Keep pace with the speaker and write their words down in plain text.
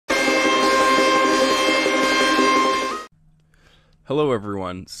Hello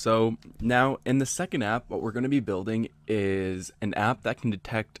everyone. So now in the second app, what we're going to be building is an app that can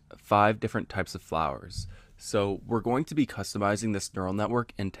detect 5 different types of flowers. So we're going to be customizing this neural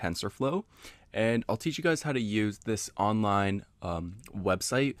network in TensorFlow, and I'll teach you guys how to use this online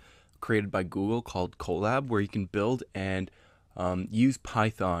website created by Google called Colab, where you can build and use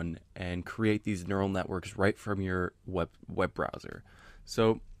Python and create these neural networks right from your web browser.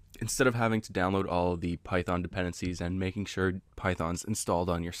 So instead of having to download all of the Python dependencies and making sure Python's installed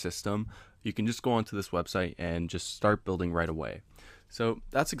on your system, you can just go onto this website and just start building right away. So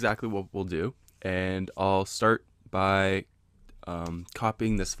that's exactly what we'll do. And I'll start by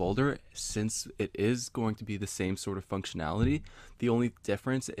copying this folder, since it is going to be the same sort of functionality. The only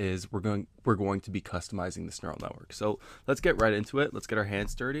difference is we're going to be customizing this neural network. So let's get right into it. Let's get our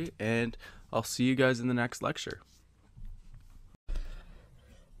hands dirty, and I'll see you guys in the next lecture.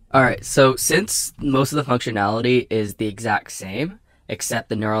 Alright, so since most of the functionality is the exact same, except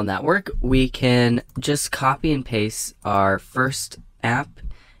the neural network, we can just copy and paste our first app,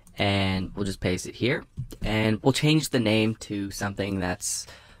 and we'll just paste it here, and we'll change the name to something that's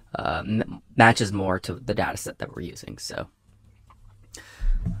matches more to the data set that we're using. So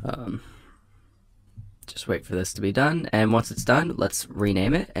just wait for this to be done, and once it's done, let's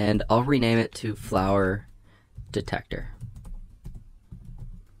rename it, and I'll rename it to Flower Detector.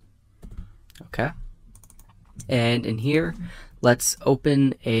 Okay, and in here, let's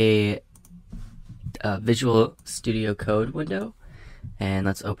open a Visual Studio Code window, and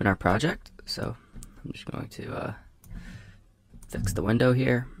let's open our project. So I'm just going to fix the window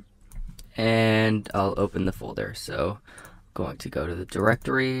here, and I'll open the folder. So I'm going to go to the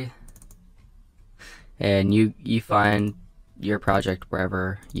directory, and you find your project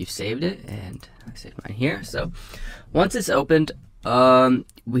wherever you've saved it, and I saved mine here. So once it's opened,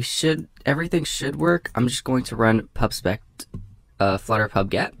 everything should work. I'm just going to run pubspec flutter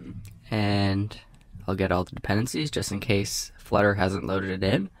pub-get, and I'll get all the dependencies just in case Flutter hasn't loaded it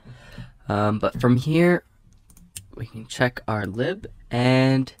in. But from here, we can check our lib,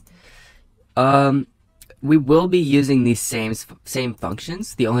 and we will be using these same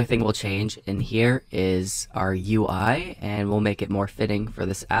functions. The only thing we'll change in here is our UI, and we'll make it more fitting for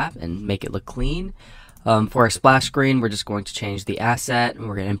this app and make it look clean. For our splash screen, we're just going to change the asset, and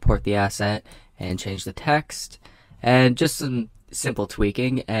we're going to import the asset and change the text, and just some simple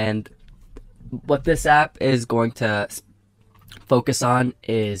tweaking. And what this app is going to focus on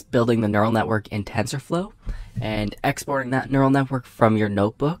is building the neural network in TensorFlow and exporting that neural network from your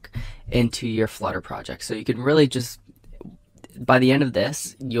notebook into your Flutter project. So you can really just, by the end of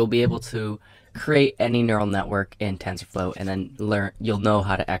this, you'll be able to create any neural network in TensorFlow, and then you'll know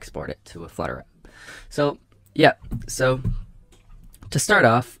how to export it to a Flutter app. So yeah, so to start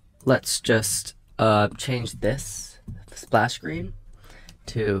off, let's just change this splash screen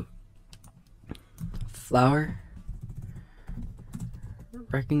to flower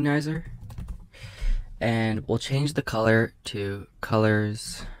recognizer, and we'll change the color to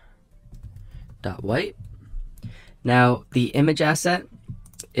colors.white. Now the image asset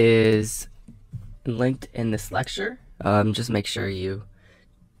is linked in this lecture. Just make sure you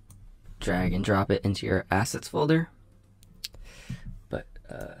drag and drop it into your assets folder, but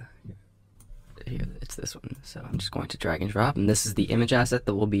here it's this one. So I'm just going to drag and drop, and this is the image asset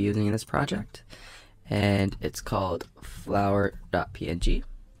that we'll be using in this project, and it's called flower.png.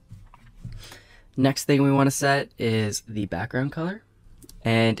 Next thing we want to set is the background color,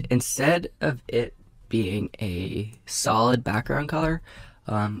 and instead of it being a solid background color,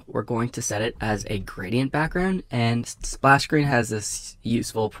 we're going to set it as a gradient background. And splash screen has this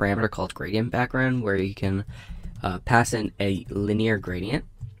useful parameter called gradient background, where you can pass in a linear gradient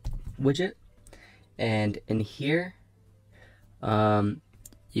widget, and in here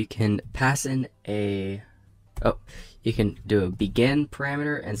you can pass in you can do a begin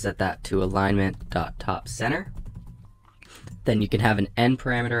parameter and set that to alignment.top center. Then you can have an end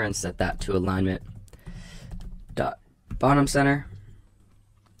parameter and set that to alignment.bottom center.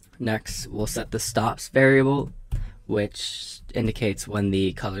 Next, we'll set the stops variable, which indicates when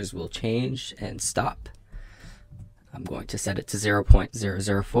the colors will change and stop. I'm going to set it to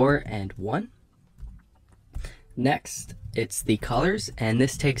 0.004 and 1. Next, it's the colors, and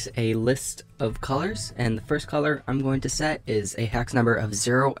this takes a list of colors, and the first color I'm going to set is a hex number of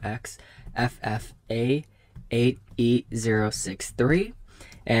 0xFFA8E063,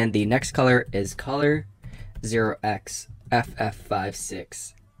 and the next color is color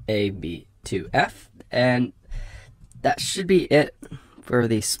 0xFF56AB2F, and that should be it for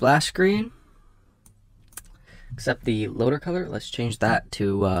the splash screen, except the loader color. Let's change that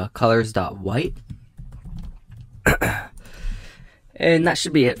to colors.white. And that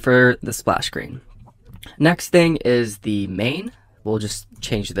should be it for the splash screen. Next thing is the main. We'll just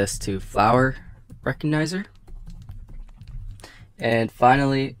change this to flower recognizer. And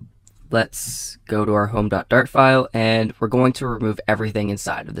finally, let's go to our home.dart file, and we're going to remove everything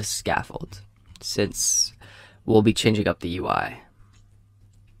inside of this scaffold since we'll be changing up the UI.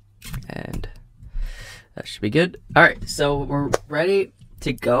 And that should be good. All right, so we're ready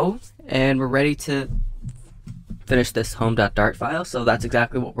to go, and we're ready to finish this home.dart file. So that's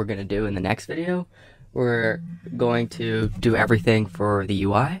exactly what we're going to do in the next video. We're going to do everything for the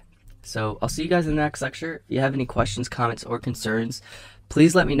UI. So I'll see you guys in the next lecture. If you have any questions, comments, or concerns,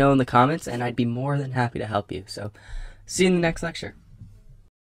 please let me know in the comments, and I'd be more than happy to help you. So see you in the next lecture.